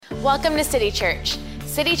Welcome to City Church.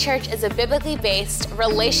 City Church is a biblically based,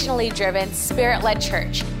 relationally driven, spirit-led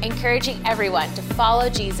church, encouraging everyone to follow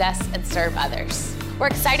Jesus and serve others. We're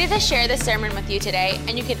excited to share this sermon with you today,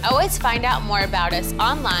 and you can always find out more about us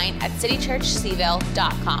online at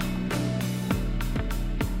citychurchseville.com.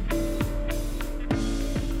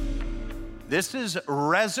 This is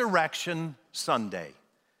Resurrection Sunday.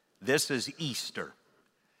 This is Easter.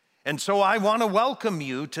 And so I want to welcome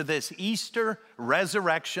you to this Easter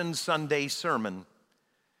Resurrection Sunday sermon.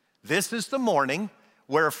 This is the morning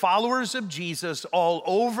where followers of Jesus all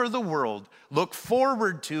over the world look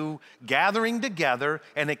forward to gathering together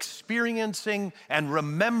and experiencing and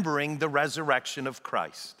remembering the resurrection of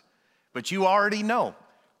Christ. But you already know,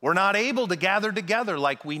 we're not able to gather together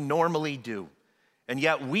like we normally do. And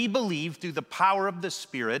yet we believe through the power of the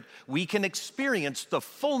Spirit, we can experience the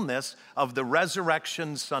fullness of the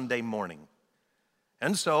resurrection Sunday morning.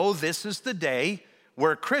 And so this is the day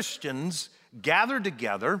where Christians gather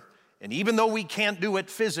together, and even though we can't do it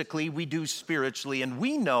physically, we do spiritually. And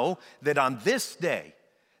we know that on this day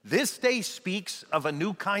speaks of a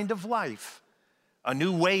new kind of life, a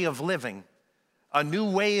new way of living, a new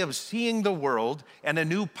way of seeing the world, and a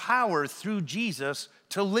new power through Jesus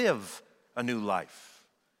to live a new life.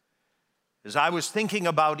 As I was thinking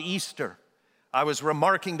about Easter, I was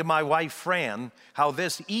remarking to my wife, Fran, how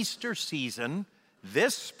this Easter season,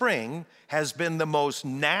 this spring, has been the most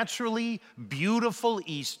naturally beautiful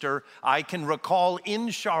Easter I can recall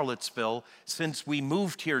in Charlottesville since we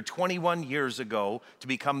moved here 21 years ago to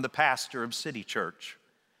become the pastor of City Church.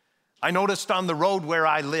 I noticed on the road where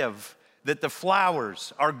I live that the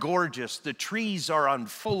flowers are gorgeous, the trees are on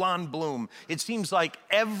full-on bloom. It seems like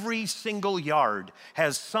every single yard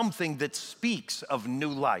has something that speaks of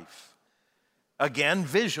new life. Again,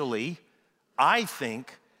 visually, I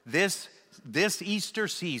think this Easter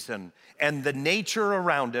season and the nature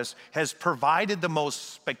around us has provided the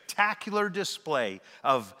most spectacular display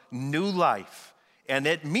of new life, and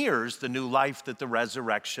it mirrors the new life that the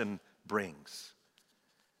resurrection brings.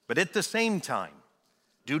 But at the same time,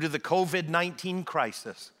 due to the COVID-19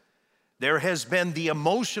 crisis, there has been the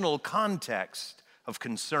emotional context of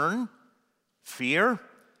concern, fear,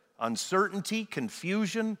 uncertainty,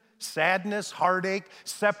 confusion, sadness, heartache,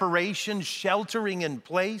 separation, sheltering in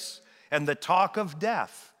place, and the talk of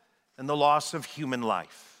death and the loss of human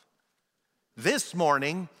life. This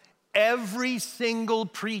morning, every single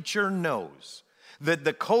preacher knows that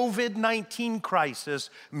the COVID-19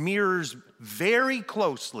 crisis mirrors very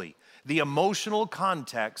closely the emotional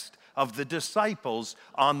context of the disciples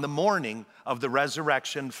on the morning of the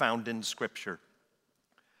resurrection found in Scripture.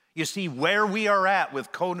 You see, where we are at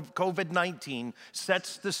with COVID-19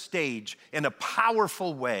 sets the stage in a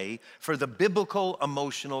powerful way for the biblical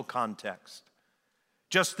emotional context.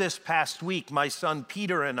 Just this past week, my son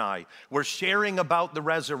Peter and I were sharing about the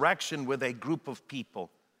resurrection with a group of people.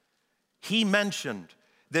 He mentioned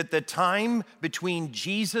that the time between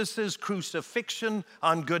Jesus' crucifixion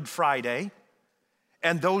on Good Friday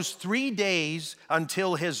and those 3 days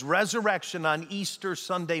until his resurrection on Easter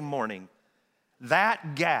Sunday morning,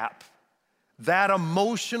 that gap, that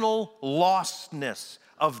emotional lostness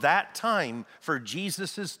of that time for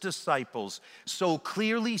Jesus' disciples so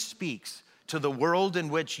clearly speaks to the world in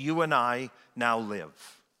which you and I now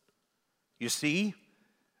live. You see,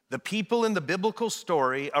 the people in the biblical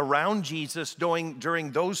story around Jesus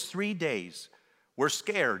during those 3 days were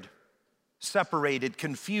scared, separated,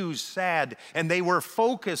 confused, sad, and they were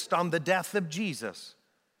focused on the death of Jesus.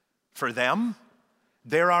 For them,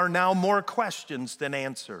 there are now more questions than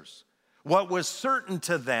answers. What was certain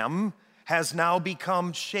to them has now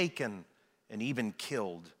become shaken and even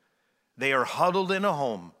killed. They are huddled in a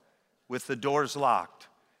home with the doors locked.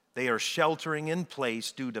 They are sheltering in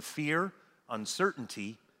place due to fear,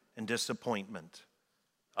 uncertainty, and disappointment.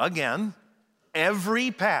 Again,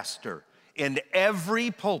 every pastor in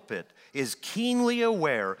every pulpit is keenly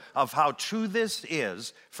aware of how true this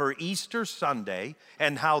is for Easter Sunday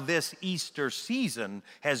and how this Easter season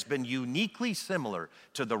has been uniquely similar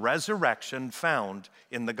to the resurrection found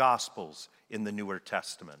in the Gospels in the Newer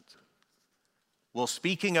Testament. Well,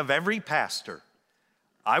 speaking of every pastor,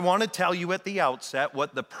 I want to tell you at the outset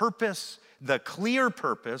what the clear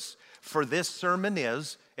purpose for this sermon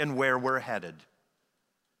is and where we're headed.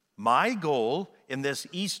 My goal in this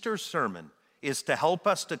Easter sermon is to help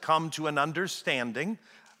us to come to an understanding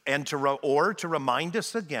and to remind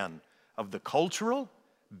us again of the cultural,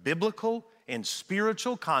 biblical, and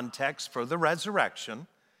spiritual context for the resurrection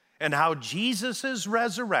and how Jesus'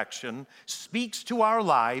 resurrection speaks to our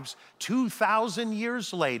lives 2,000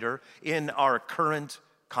 years later in our current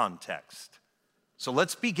context. So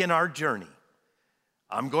let's begin our journey.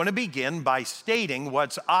 I'm going to begin by stating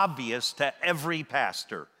what's obvious to every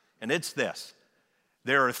pastor, and it's this.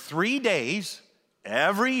 There are 3 days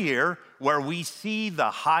every year where we see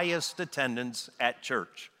the highest attendance at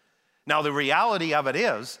church. Now, the reality of it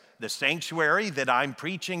is the sanctuary that I'm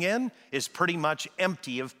preaching in is pretty much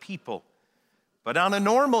empty of people. But on a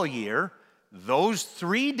normal year, those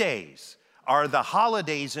 3 days are the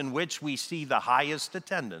holidays in which we see the highest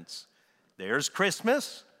attendance. There's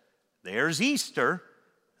Christmas, there's Easter,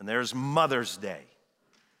 and there's Mother's Day.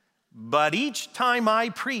 But each time I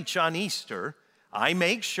preach on Easter, I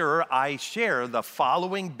make sure I share the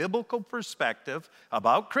following biblical perspective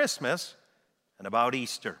about Christmas and about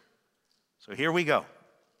Easter. So here we go.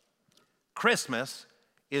 Christmas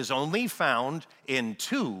is only found in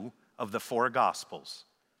 2 of the 4 Gospels.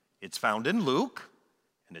 It's found in Luke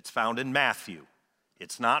and it's found in Matthew.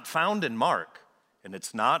 It's not found in Mark and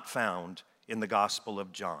it's not found in the Gospel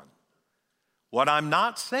of John. What I'm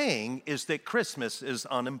not saying is that Christmas is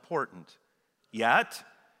unimportant. Yet,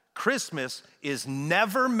 Christmas is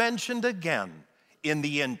never mentioned again in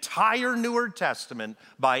the entire Newer Testament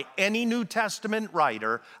by any New Testament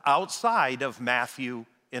writer outside of Matthew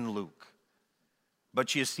and Luke.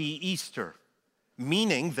 But you see, Easter,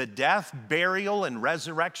 meaning the death, burial, and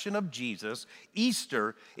resurrection of Jesus,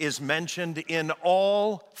 Easter is mentioned in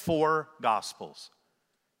all 4 Gospels.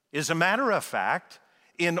 As a matter of fact,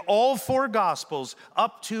 in all 4 Gospels,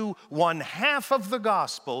 up to 1/2 of the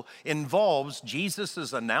Gospel involves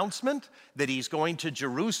Jesus' announcement that he's going to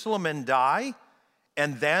Jerusalem and die,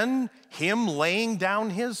 and then him laying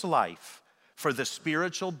down his life for the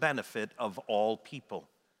spiritual benefit of all people.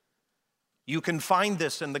 You can find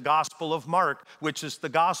this in the Gospel of Mark, which is the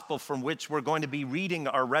gospel from which we're going to be reading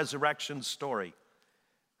our resurrection story.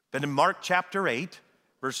 But in Mark chapter 8,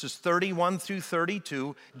 verses 31 through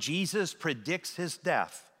 32, Jesus predicts his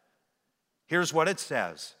death. Here's what it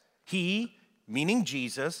says. He, meaning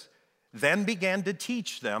Jesus, then began to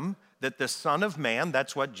teach them that the Son of Man,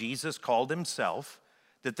 that's what Jesus called himself,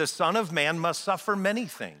 that the Son of Man must suffer many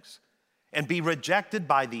things and be rejected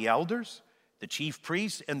by the elders, the chief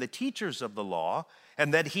priests, and the teachers of the law,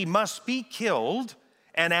 and that he must be killed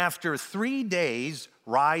and after 3 days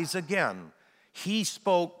rise again. He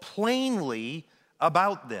spoke plainly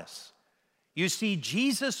about this. You see,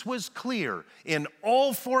 Jesus was clear in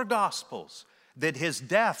all 4 Gospels that his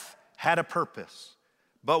death had a purpose.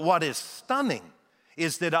 But what is stunning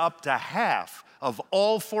is that up to half of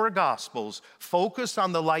all 4 Gospels focus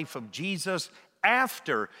on the life of Jesus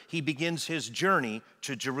after he begins his journey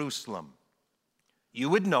to Jerusalem. You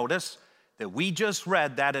would notice that we just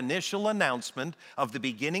read that initial announcement of the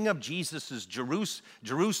beginning of Jesus'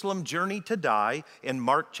 Jerusalem journey to die in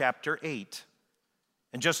Mark chapter 8.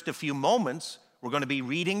 In just a few moments, we're going to be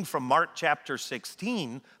reading from Mark chapter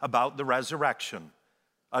 16 about the resurrection.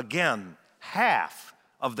 Again, half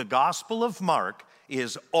of the Gospel of Mark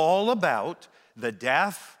is all about the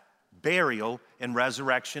death, burial, and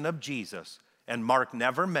resurrection of Jesus, and Mark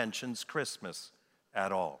never mentions Christmas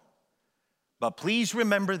at all. But please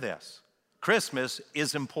remember this, Christmas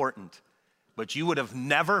is important, but you would have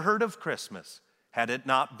never heard of Christmas had it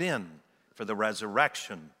not been for the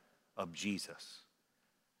resurrection of Jesus.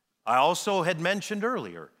 I also had mentioned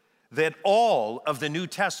earlier that all of the New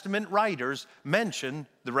Testament writers mention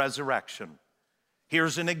the resurrection.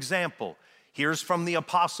 Here's an example. Here's from the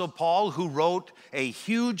Apostle Paul, who wrote a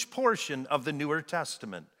huge portion of the Newer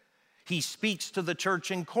Testament. He speaks to the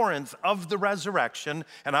church in Corinth of the resurrection,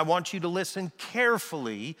 and I want you to listen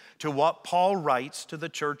carefully to what Paul writes to the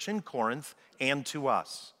church in Corinth and to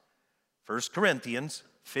us. 1 Corinthians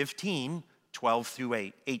 15, 12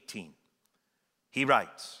 through 18. He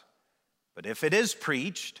writes, "But if it is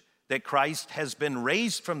preached that Christ has been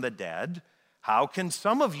raised from the dead, how can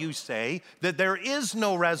some of you say that there is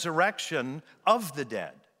no resurrection of the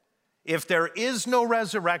dead? If there is no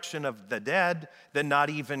resurrection of the dead, then not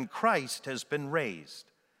even Christ has been raised.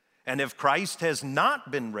 And if Christ has not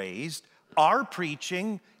been raised, our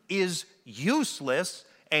preaching is useless,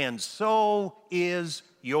 and so is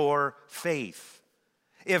your faith.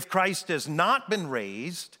 If Christ has not been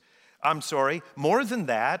raised, more than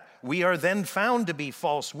that, we are then found to be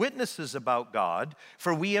false witnesses about God,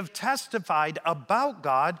 for we have testified about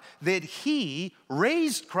God that he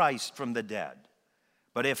raised Christ from the dead.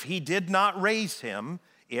 But if he did not raise him,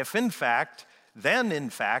 then in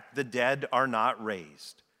fact the dead are not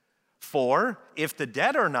raised. For if the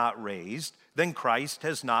dead are not raised, then Christ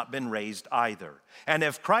has not been raised either. And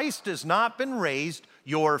if Christ has not been raised,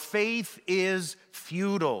 your faith is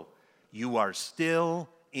futile. You are still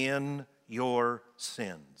in your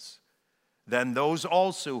sins. Then those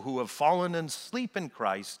also who have fallen asleep in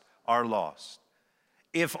Christ are lost.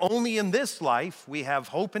 If only in this life we have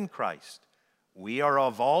hope in Christ, we are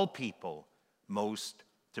of all people most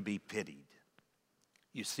to be pitied.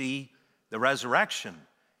 You see, the resurrection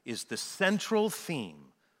is the central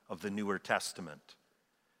theme of the Newer Testament.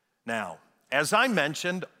 Now, as I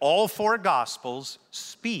mentioned, all four Gospels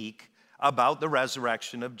speak about the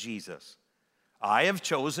resurrection of Jesus. I have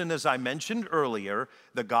chosen, as I mentioned earlier,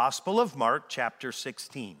 the Gospel of Mark, chapter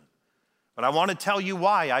 16. But I want to tell you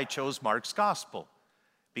why I chose Mark's Gospel.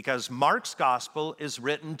 Because Mark's Gospel is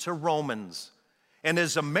written to Romans. And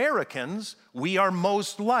as Americans, we are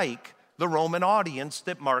most like the Roman audience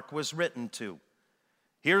that Mark was written to.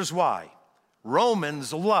 Here's why.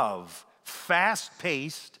 Romans love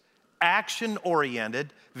fast-paced,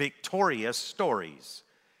 action-oriented, victorious stories.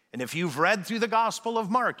 And if you've read through the Gospel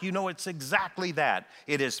of Mark, you know it's exactly that.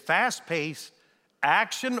 It is fast-paced,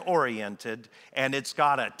 action-oriented, and it's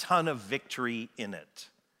got a ton of victory in it.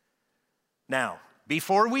 Now,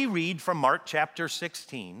 before we read from Mark chapter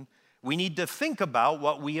 16, we need to think about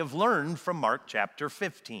what we have learned from Mark chapter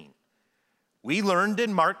 15. We learned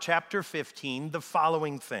in Mark chapter 15 the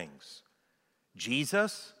following things.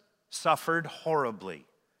 Jesus suffered horribly.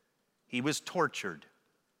 He was tortured.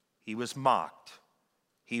 He was mocked.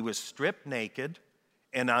 He was stripped naked.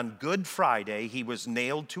 And on Good Friday, he was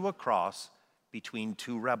nailed to a cross between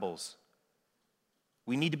two rebels.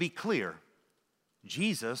 We need to be clear.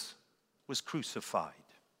 Jesus was crucified.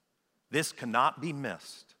 This cannot be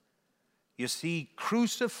missed. You see,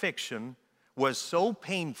 crucifixion was so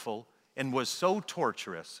painful and was so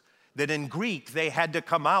torturous that in Greek they had to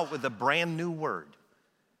come out with a brand new word.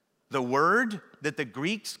 The word that the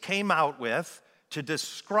Greeks came out with to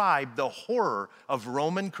describe the horror of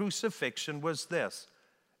Roman crucifixion was this: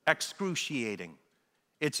 excruciating.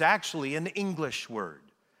 It's actually an English word.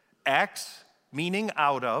 Ex meaning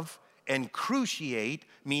out of, and cruciate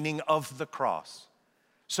meaning of the cross.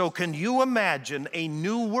 So can you imagine a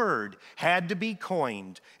new word had to be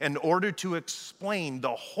coined in order to explain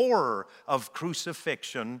the horror of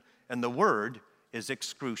crucifixion, and the word is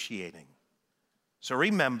excruciating. So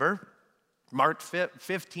remember, Mark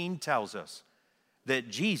 15 tells us that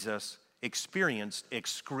Jesus experienced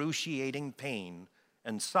excruciating pain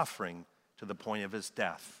and suffering to the point of his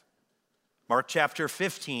death. Mark chapter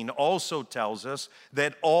 15 also tells us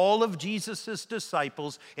that all of Jesus'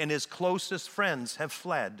 disciples and his closest friends have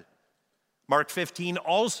fled. Mark 15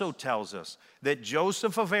 also tells us that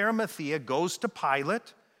Joseph of Arimathea goes to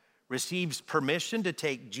Pilate, receives permission to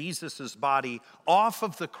take Jesus' body off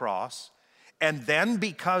of the cross, and then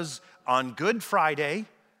because on Good Friday,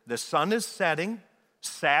 the sun is setting,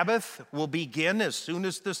 Sabbath will begin as soon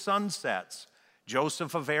as the sun sets,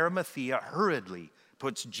 Joseph of Arimathea hurriedly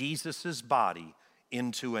puts Jesus' body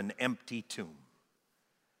into an empty tomb.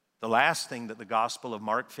 The last thing that the Gospel of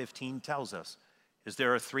Mark 15 tells us is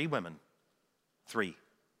there are three women. Three.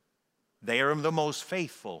 They are the most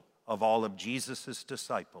faithful of all of Jesus'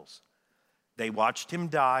 disciples. They watched him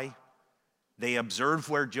die. They observed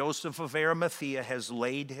where Joseph of Arimathea has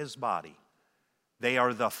laid his body. They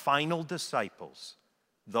are the final disciples,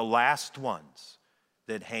 the last ones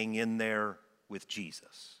that hang in there with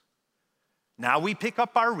Jesus. Now we pick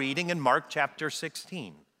up our reading in Mark chapter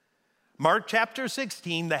 16. Mark chapter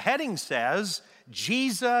 16, the heading says,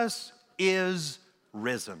 Jesus is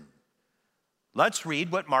risen. Let's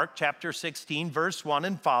read what Mark chapter 16, verse 1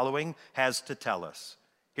 and following has to tell us.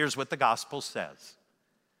 Here's what the gospel says.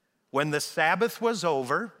 When the Sabbath was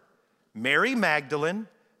over, Mary Magdalene,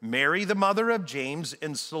 Mary the mother of James,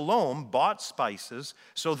 and Salome bought spices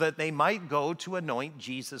so that they might go to anoint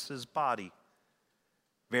Jesus' body.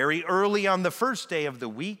 Very early on the first day of the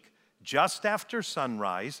week, just after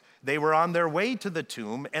sunrise, they were on their way to the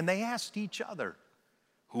tomb, and they asked each other,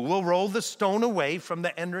 "Who will roll the stone away from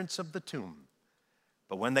the entrance of the tomb?"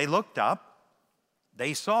 But when they looked up,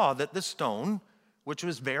 they saw that the stone, which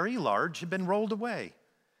was very large, had been rolled away.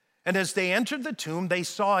 And as they entered the tomb, they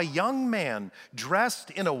saw a young man dressed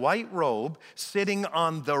in a white robe sitting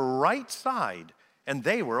on the right side, and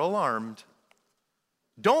they were alarmed.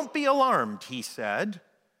 "Don't be alarmed," he said.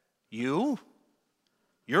 You're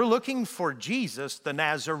looking for Jesus, the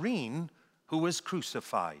Nazarene, who was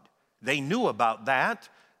crucified. They knew about that.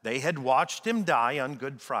 They had watched him die on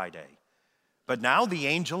Good Friday. But now the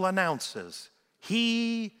angel announces,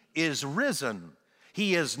 he is risen.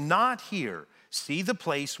 He is not here. See the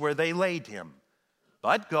place where they laid him.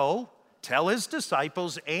 But go, tell his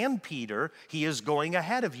disciples and Peter, he is going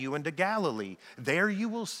ahead of you into Galilee. There you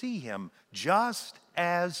will see him, just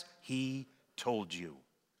as he told you.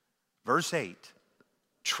 Verse 8,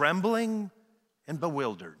 trembling and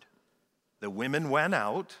bewildered, the women went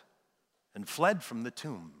out and fled from the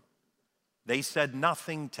tomb. they said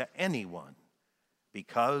nothing to anyone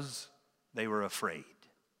because they were afraid.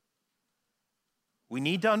 We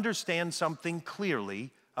need to understand something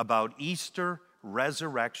clearly about Easter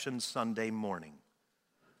Resurrection Sunday morning.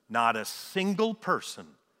 Not a single person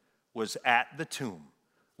was at the tomb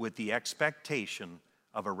with the expectation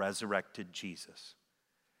of a resurrected Jesus.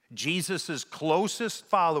 Jesus' closest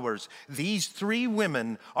followers, these 3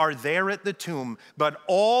 women, are there at the tomb, but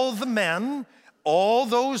all the men, all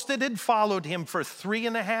those that had followed him for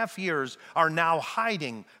 3.5 years, are now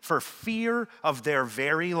hiding for fear of their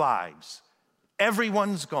very lives.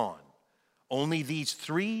 Everyone's gone. Only these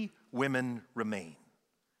 3 women remain.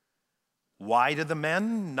 Why do the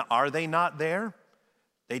men, are they not there?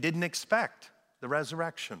 They didn't expect the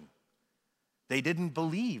resurrection. They didn't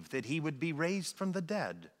believe that he would be raised from the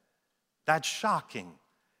dead. That's shocking,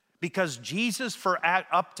 because Jesus, for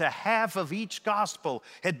up to half of each gospel,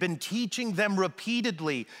 had been teaching them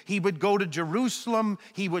repeatedly. He would go to Jerusalem,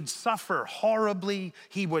 he would suffer horribly,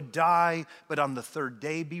 he would die, but on the 3rd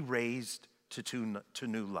day be raised to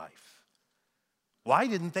new life. Why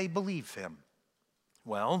didn't they believe him?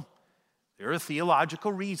 Well, there are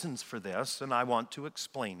theological reasons for this, and I want to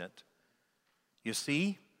explain it. You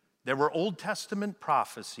see, there were Old Testament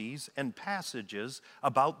prophecies and passages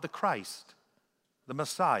about the Christ, the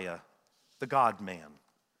Messiah, the God-man.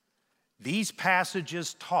 These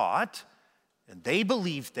passages taught, and they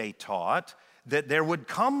believed they taught, that there would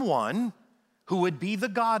come one who would be the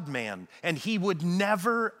God-man, and he would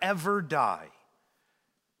never, ever die.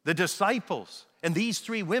 The disciples and these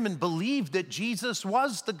 3 women believed that Jesus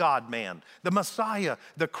was the God-man, the Messiah,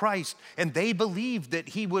 the Christ, and they believed that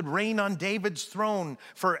he would reign on David's throne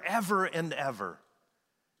forever and ever.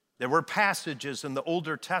 There were passages in the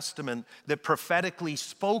Older Testament that prophetically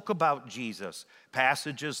spoke about Jesus,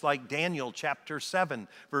 passages like Daniel chapter 7,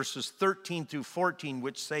 verses 13 through 14,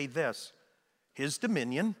 which say this: his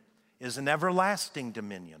dominion is an everlasting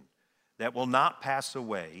dominion that will not pass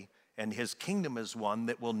away, and his kingdom is one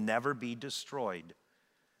that will never be destroyed.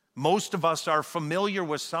 Most of us are familiar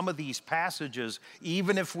with some of these passages,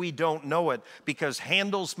 even if we don't know it, because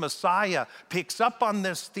Handel's Messiah picks up on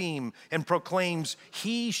this theme and proclaims,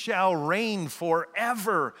 he shall reign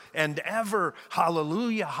forever and ever.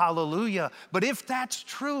 Hallelujah, hallelujah. But if that's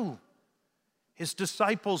true, his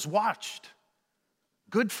disciples watched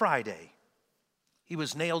Good Friday. He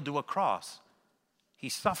was nailed to a cross. He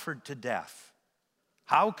suffered to death.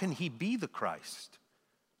 How can he be the Christ?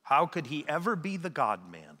 How could he ever be the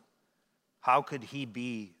God-man? How could he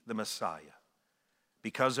be the Messiah?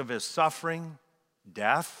 Because of his suffering,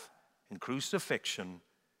 death, and crucifixion,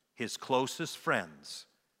 his closest friends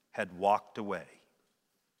had walked away.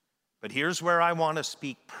 But here's where I want to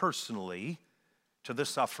speak personally to the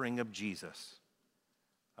suffering of Jesus.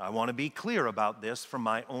 I want to be clear about this from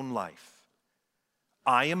my own life.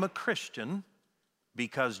 I am a Christian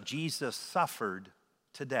because Jesus suffered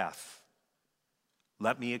to death.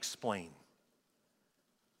 Let me explain.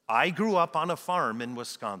 I grew up on a farm in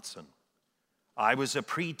Wisconsin. I was a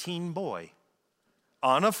preteen boy.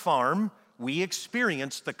 On a farm, we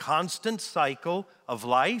experienced the constant cycle of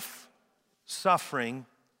life, suffering,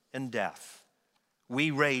 and death.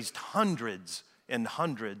 We raised hundreds and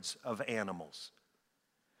hundreds of animals.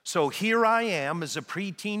 So here I am as a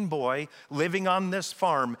preteen boy living on this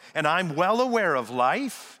farm, and I'm well aware of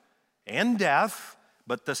life and death,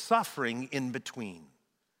 but the suffering in between.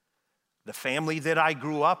 The family that I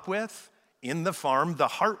grew up with in the farm, the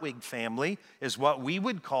Hartwig family, is what we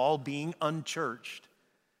would call being unchurched.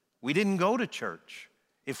 We didn't go to church.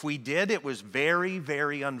 If we did, it was very,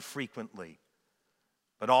 very infrequently.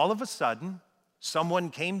 But all of a sudden,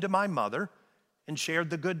 someone came to my mother and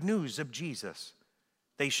shared the good news of Jesus.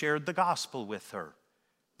 They shared the gospel with her,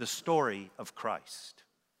 the story of Christ.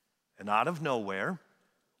 And out of nowhere,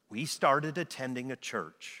 we started attending a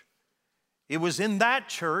church. It was in that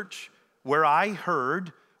church where I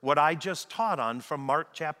heard what I just taught on from Mark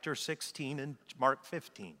chapter 16 and Mark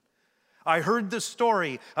 15. I heard the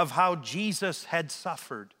story of how Jesus had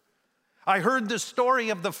suffered. I heard the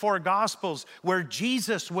story of the 4 Gospels where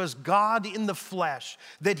Jesus was God in the flesh,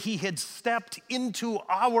 that he had stepped into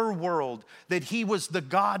our world, that he was the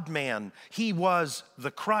God-man, he was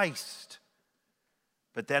the Christ.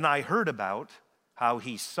 But then I heard about how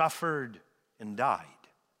he suffered and died.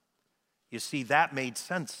 You see, that made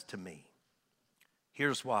sense to me.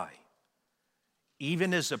 Here's why.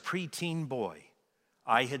 Even as a preteen boy,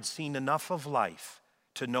 I had seen enough of life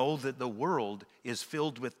to know that the world is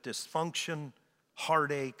filled with dysfunction,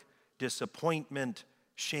 heartache, disappointment,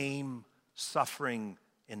 shame, suffering,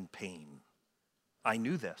 and pain. I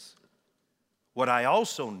knew this. What I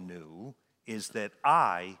also knew is that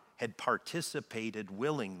I had participated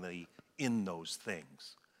willingly in those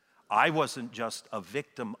things. I wasn't just a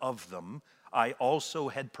victim of them, I also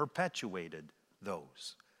had perpetuated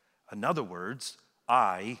those. In other words,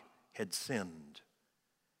 I had sinned.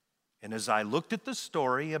 And as I looked at the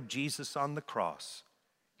story of Jesus on the cross,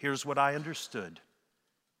 here's what I understood: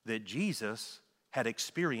 that Jesus had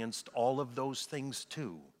experienced all of those things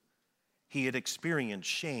too. He had experienced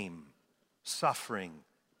shame, suffering,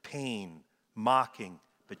 pain, mocking,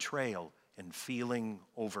 betrayal, and feeling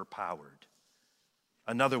overpowered.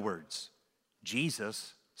 In other words,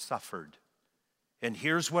 Jesus suffered. And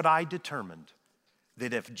here's what I determined: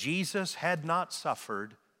 that if Jesus had not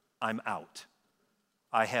suffered, I'm out.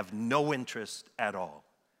 I have no interest at all.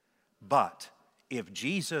 But if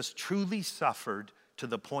Jesus truly suffered to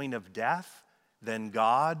the point of death, then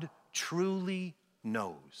God truly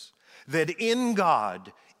knows that in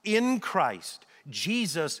God, in Christ,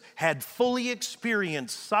 Jesus had fully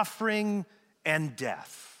experienced suffering and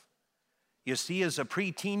death. You see, as a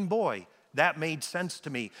preteen boy, that made sense to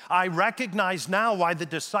me. I recognize now why the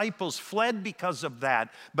disciples fled because of that,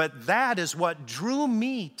 but that is what drew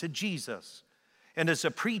me to Jesus. And as a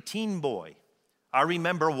preteen boy, I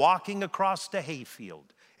remember walking across the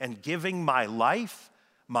hayfield and giving my life,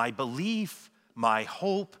 my belief, my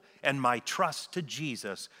hope, and my trust to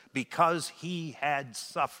Jesus because he had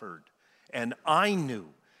suffered. And I knew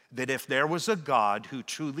that if there was a God who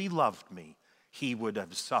truly loved me, he would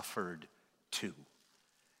have suffered too.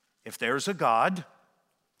 If there's a God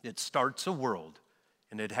that starts a world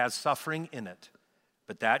and it has suffering in it,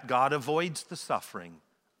 but that God avoids the suffering,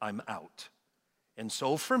 I'm out. And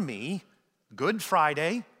so for me, Good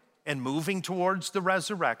Friday and moving towards the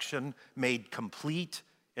resurrection made complete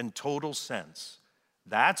and total sense.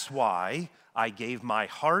 That's why I gave my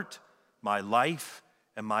heart, my life,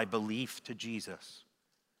 and my belief to Jesus.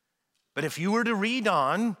 But if you were to read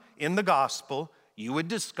on in the gospel, you would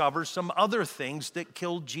discover some other things that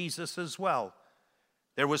killed Jesus as well.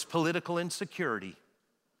 There was political insecurity,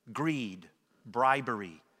 greed,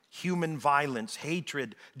 bribery, human violence,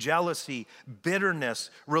 hatred, jealousy, bitterness,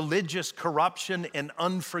 religious corruption, and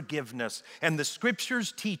unforgiveness. And the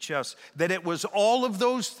scriptures teach us that it was all of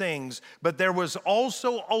those things, but there was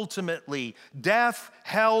also ultimately death,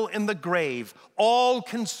 hell, and the grave, all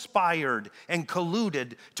conspired and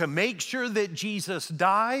colluded to make sure that Jesus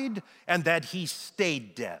died and that he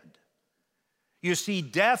stayed dead. You see,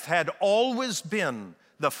 death had always been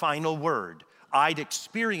the final word. I'd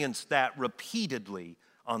experienced that repeatedly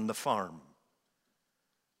on the farm.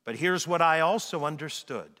 But here's what I also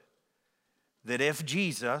understood: that if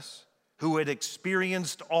Jesus, who had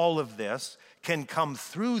experienced all of this, can come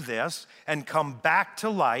through this and come back to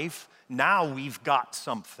life, now we've got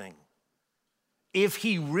something. If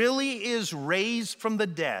he really is raised from the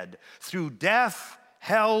dead through death,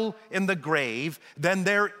 hell, and the grave, then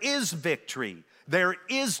there is victory, there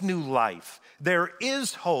is new life, there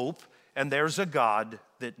is hope, and there's a God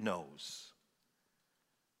that knows.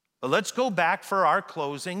 But let's go back for our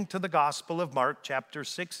closing to the Gospel of Mark, chapter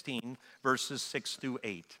 16, verses 6 through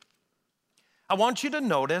 8. I want you to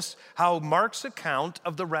notice how Mark's account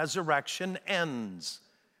of the resurrection ends.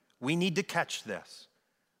 We need to catch this.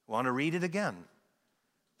 I want to read it again.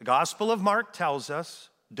 The Gospel of Mark tells us,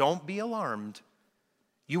 don't be alarmed.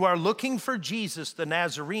 You are looking for Jesus, the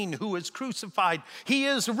Nazarene, who is crucified. He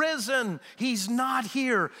is risen. He's not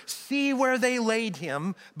here. See where they laid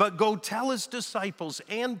him, but go tell his disciples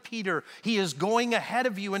and Peter, he is going ahead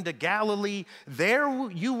of you into Galilee. There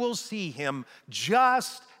you will see him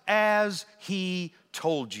just as he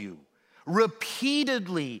told you.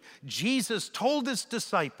 Repeatedly, Jesus told his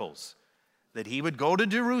disciples that he would go to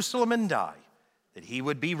Jerusalem and die, that he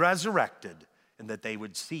would be resurrected, and that they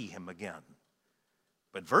would see him again.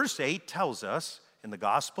 But verse 8 tells us in the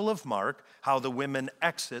Gospel of Mark how the women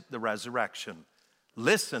exit the resurrection.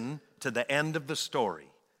 Listen to the end of the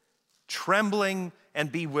story. Trembling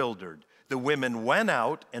and bewildered, the women went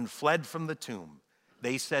out and fled from the tomb.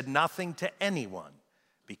 They said nothing to anyone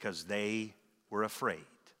because they were afraid.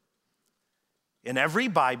 In every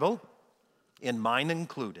Bible, in mine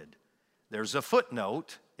included, there's a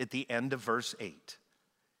footnote at the end of verse 8.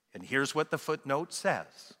 And here's what the footnote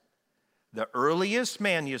says. The earliest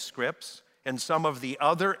manuscripts and some of the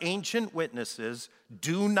other ancient witnesses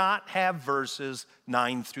do not have verses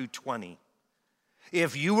 9 through 20.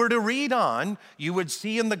 If you were to read on, you would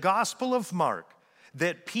see in the Gospel of Mark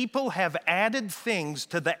that people have added things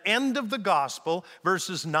to the end of the Gospel,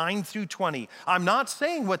 verses 9 through 20. I'm not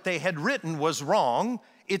saying what they had written was wrong.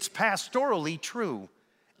 It's pastorally true.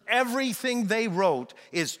 Everything they wrote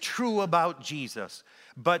is true about Jesus.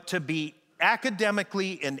 But to be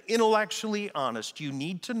academically and intellectually honest, you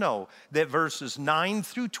need to know that verses 9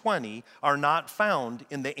 through 20 are not found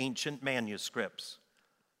in the ancient manuscripts.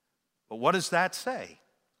 But what does that say?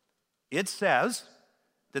 It says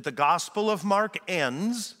that the Gospel of Mark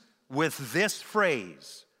ends with this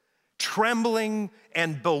phrase: trembling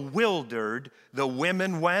and bewildered, the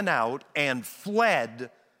women went out and fled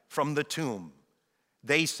from the tomb.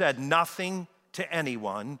 They said nothing to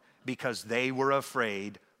anyone because they were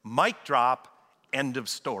afraid. Mic drop, end of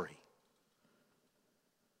story.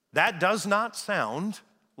 That does not sound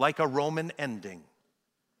like a Roman ending.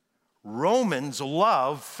 Romans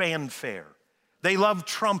love fanfare. They love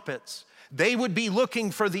trumpets. They would be looking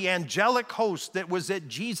for the angelic host that was at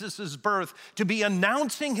Jesus' birth to be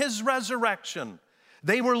announcing his resurrection.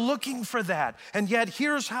 They were looking for that. And yet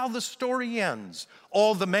here's how the story ends.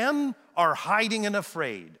 All the men are hiding and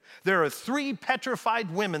afraid. There are 3 petrified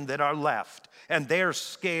women that are left, and they're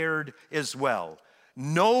scared as well.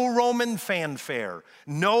 No Roman fanfare,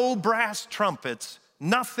 no brass trumpets,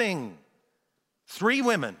 nothing. 3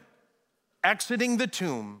 women exiting the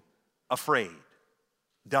tomb, afraid.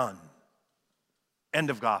 Done. End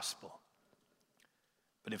of gospel.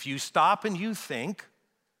 But if you stop and you think,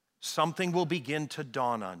 something will begin to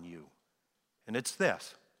dawn on you. And it's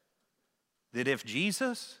this: that if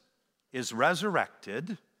Jesus is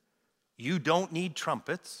resurrected, you don't need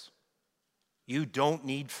trumpets, you don't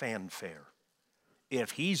need fanfare.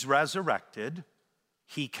 If he's resurrected,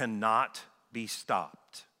 he cannot be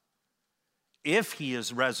stopped. If he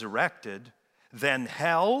is resurrected, then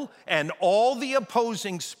hell and all the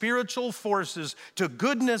opposing spiritual forces to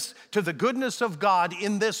the goodness of God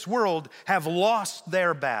in this world have lost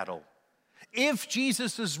their battle. If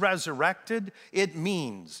Jesus is resurrected, it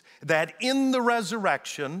means that in the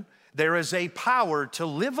resurrection, there is a power to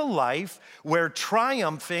live a life where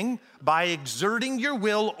triumphing by exerting your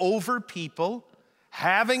will over people,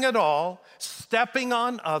 having it all, stepping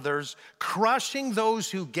on others, crushing those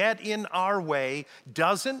who get in our way,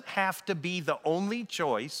 doesn't have to be the only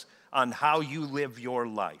choice on how you live your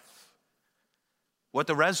life. What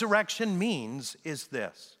the resurrection means is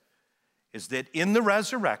this, is that in the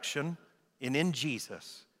resurrection and in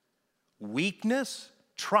Jesus, weakness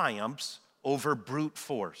triumphs over brute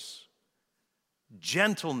force.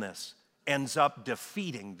 Gentleness ends up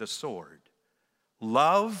defeating the sword.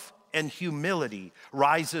 Love and humility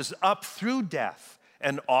rises up through death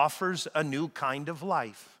and offers a new kind of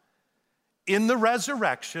life. In the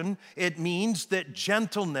resurrection, it means that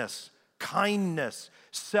gentleness, kindness,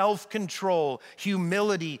 self-control,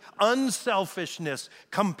 humility, unselfishness,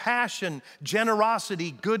 compassion,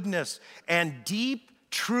 generosity, goodness, and deep,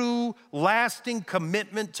 true, lasting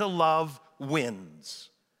commitment to love wins.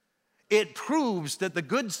 It proves that the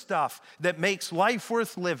good stuff that makes life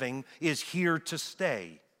worth living is here to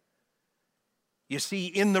stay. You see,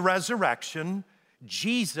 in the resurrection,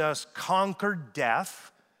 Jesus conquered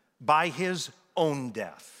death by his own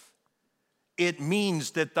death. It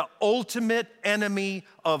means that the ultimate enemy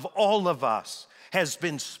of all of us has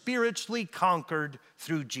been spiritually conquered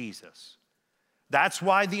through Jesus. That's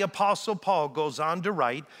why the Apostle Paul goes on to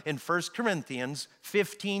write in 1 Corinthians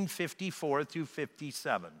 15:54 through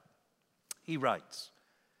 57. He writes,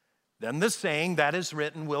 "Then the saying that is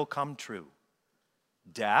written will come true.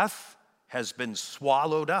 Death has been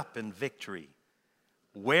swallowed up in victory.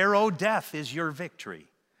 Where, O death, is your victory?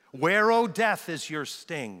 Where, O death, is your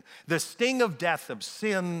sting? The sting of death of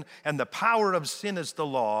sin, and the power of sin is the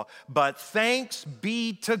law. But thanks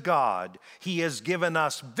be to God, he has given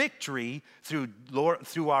us victory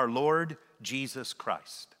through our Lord Jesus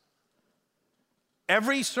Christ."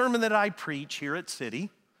 Every sermon that I preach here at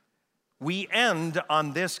City, we end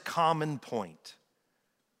on this common point: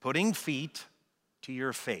 putting feet to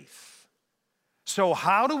your faith. So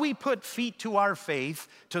how do we put feet to our faith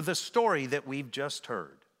to the story that we've just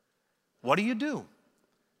heard? What do?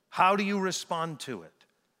 How do you respond to it?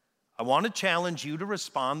 I want to challenge you to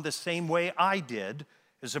respond the same way I did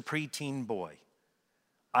as a preteen boy.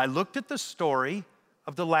 I looked at the story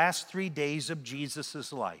of the last 3 days of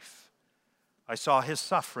Jesus' life. I saw his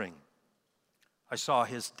suffering. I saw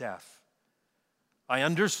his death. I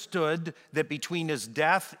understood that between his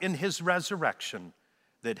death and his resurrection,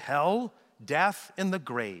 that hell, death, and the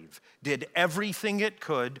grave did everything it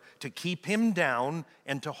could to keep him down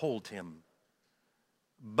and to hold him.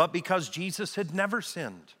 But because Jesus had never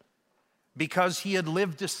sinned, because he had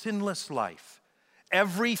lived a sinless life,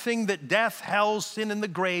 everything that death, hell, sin, and the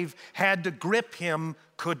grave had to grip him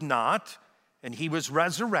could not, and he was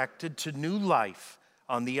resurrected to new life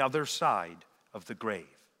on the other side of the grave.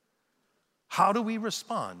 How do we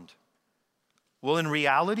respond? Well, in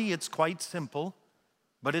reality, it's quite simple.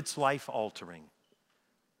 but it's life-altering.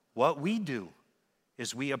 What we do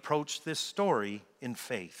is we approach this story in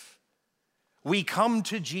faith. We come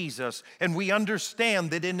to Jesus and we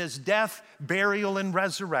understand that in his death, burial, and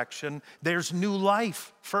resurrection, there's new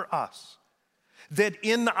life for us. That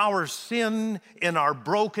in our sin, in our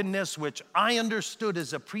brokenness, which I understood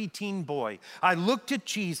as a preteen boy, I looked at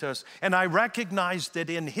Jesus and I recognized that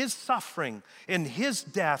in his suffering, in his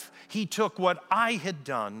death, he took what I had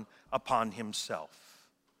done upon himself.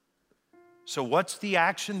 So what's the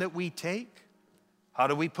action that we take? How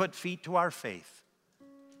do we put feet to our faith?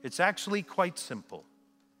 It's actually quite simple.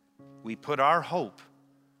 We put our hope,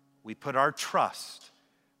 we put our trust,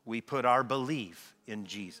 we put our belief in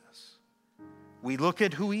Jesus. We look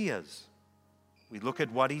at who he is. We look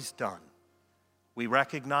at what he's done. We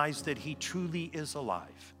recognize that he truly is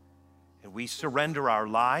alive. And we surrender our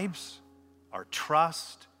lives, our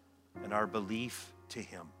trust, and our belief to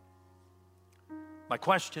him. My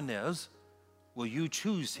question is, will you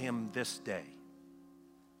choose him this day?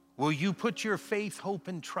 Will you put your faith, hope,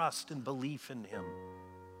 and trust and belief in him?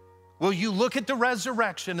 Will you look at the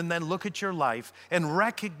resurrection and then look at your life and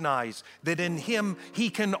recognize that in him, he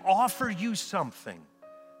can offer you something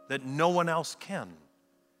that no one else can?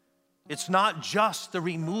 It's not just the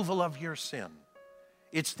removal of your sin.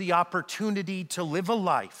 It's the opportunity to live a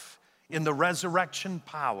life in the resurrection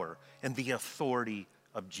power and the authority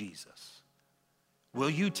of Jesus. Will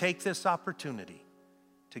you take this opportunity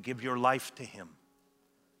to give your life to him?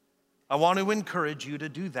 I want to encourage you to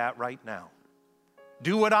do that right now.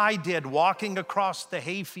 Do what I did walking across the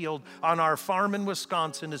hayfield on our farm in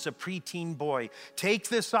Wisconsin as a preteen boy. Take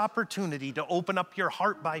this opportunity to open up your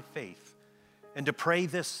heart by faith and to pray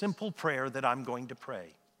this simple prayer that I'm going to pray.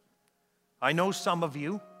 I know some of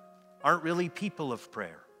you aren't really people of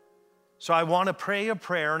prayer. So I want to pray a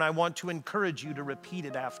prayer and I want to encourage you to repeat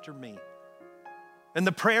it after me. And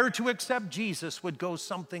the prayer to accept Jesus would go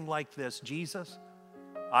something like this. Jesus,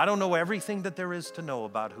 I don't know everything that there is to know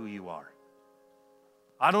about who you are.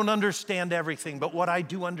 I don't understand everything, but what I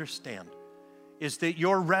do understand is that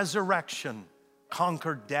your resurrection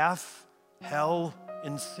conquered death, hell,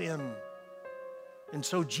 and sin. And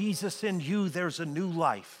so, Jesus, in you, there's a new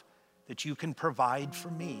life that you can provide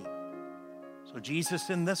for me. So,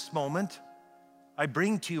 Jesus, in this moment, I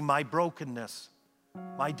bring to you my brokenness,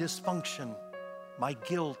 my dysfunction, my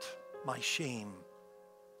guilt, my shame.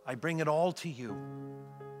 I bring it all to you.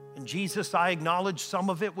 And Jesus, I acknowledge some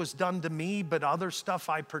of it was done to me, but other stuff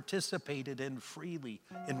I participated in freely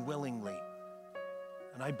and willingly.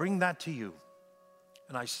 And I bring that to you,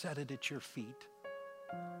 and I set it at your feet.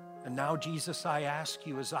 And now, Jesus, I ask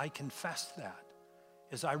you as I confess that,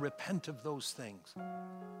 as I repent of those things,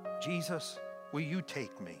 Jesus, will you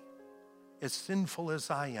take me, as sinful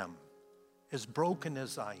as I am, as broken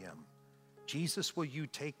as I am? Jesus, will you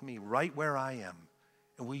take me right where I am?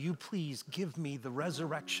 And will you please give me the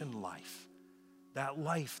resurrection life, that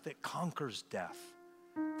life that conquers death,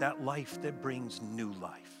 that life that brings new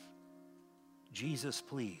life? Jesus,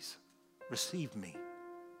 please receive me,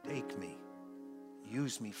 take me,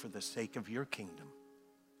 use me for the sake of your kingdom.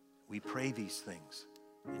 We pray these things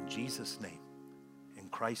in Jesus' name, in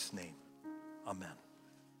Christ's name, amen.